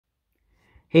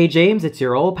Hey James, it's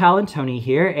your old pal Tony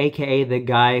here, aka the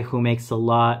guy who makes a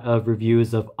lot of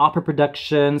reviews of opera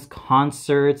productions,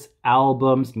 concerts,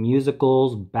 albums,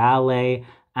 musicals, ballet,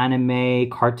 anime,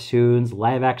 cartoons,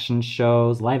 live action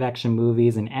shows, live action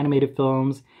movies, and animated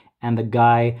films, and the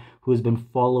guy who's been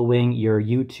following your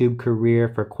YouTube career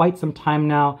for quite some time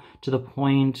now, to the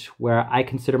point where I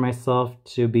consider myself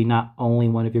to be not only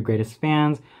one of your greatest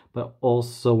fans, but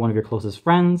also one of your closest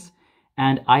friends.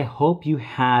 And I hope you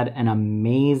had an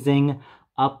amazing,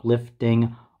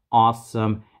 uplifting,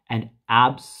 awesome, and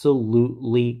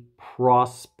absolutely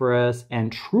prosperous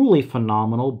and truly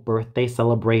phenomenal birthday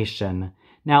celebration.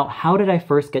 Now, how did I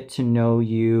first get to know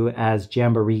you as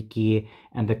Jambareeqi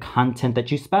and the content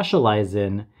that you specialize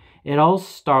in? It all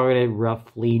started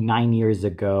roughly 9 years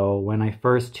ago when I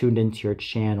first tuned into your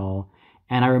channel.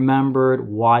 And I remembered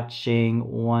watching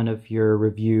one of your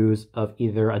reviews of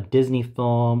either a Disney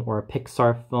film or a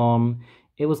Pixar film.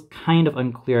 It was kind of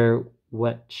unclear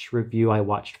which review I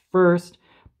watched first,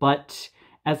 but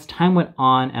as time went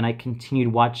on and I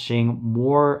continued watching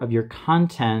more of your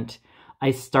content,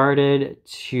 I started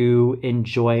to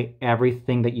enjoy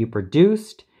everything that you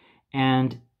produced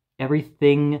and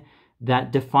everything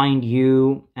that defined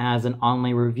you as an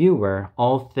online reviewer,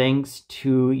 all thanks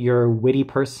to your witty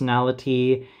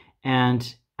personality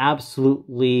and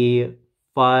absolutely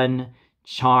fun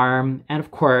charm, and of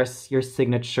course, your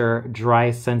signature dry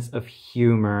sense of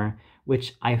humor,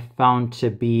 which I found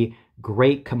to be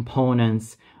great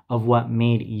components of what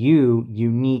made you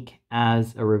unique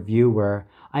as a reviewer.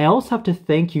 I also have to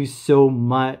thank you so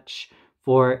much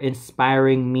for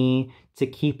inspiring me to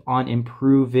keep on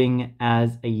improving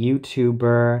as a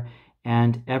YouTuber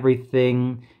and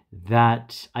everything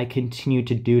that I continue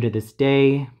to do to this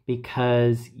day,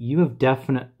 because you have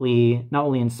definitely not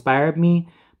only inspired me,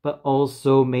 but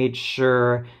also made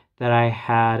sure that I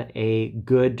had a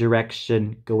good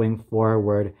direction going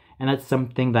forward. And that's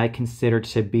something that I consider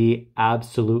to be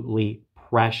absolutely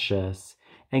precious.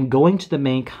 And going to the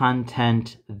main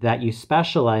content that you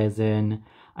specialize in,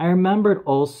 I remembered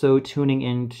also tuning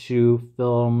into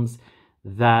films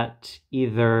that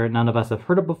either none of us have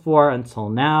heard of before until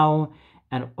now.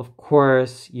 And of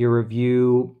course, your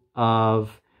review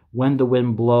of When the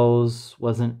Wind Blows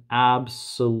was an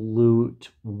absolute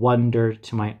wonder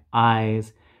to my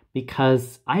eyes,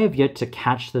 because I have yet to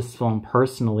catch this film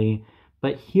personally,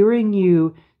 but hearing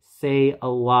you say a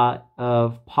lot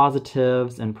of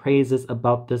positives and praises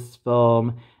about this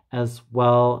film, as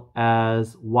well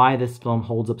as why this film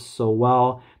holds up so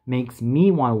well, makes me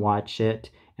want to watch it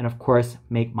and of course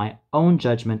make my own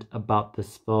judgment about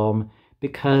this film,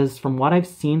 because from what I've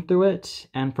seen through it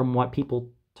and from what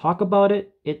people talk about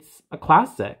it, it's a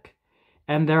classic.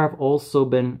 And there have also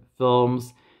been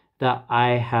films that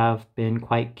I have been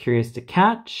quite curious to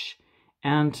catch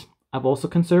and I've also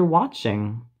considered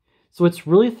watching. So it's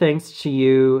really thanks to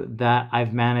you that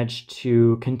I've managed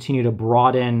to continue to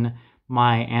broaden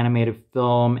my animated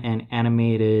film and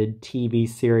animated TV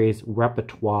series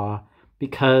repertoire,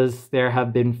 because there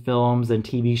have been films and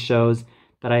TV shows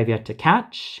that I've yet to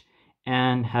catch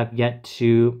and have yet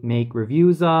to make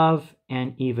reviews of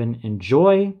and even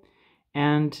enjoy.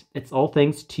 And it's all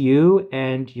thanks to you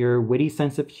and your witty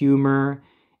sense of humor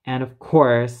and, of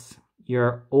course,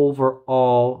 your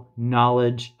overall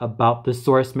knowledge about the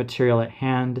source material at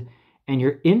hand and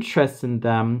your interest in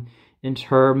them in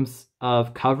terms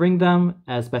of covering them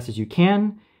as best as you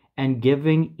can and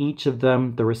giving each of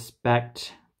them the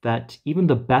respect that even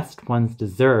the best ones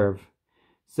deserve.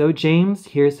 So James,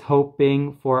 here's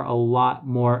hoping for a lot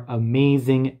more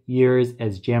amazing years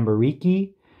as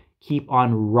Jambareeqi. Keep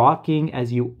on rocking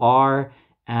as you are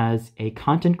as a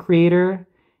content creator,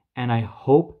 and I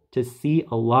hope to see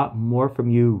a lot more from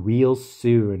you real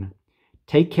soon.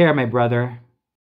 Take care, my brother.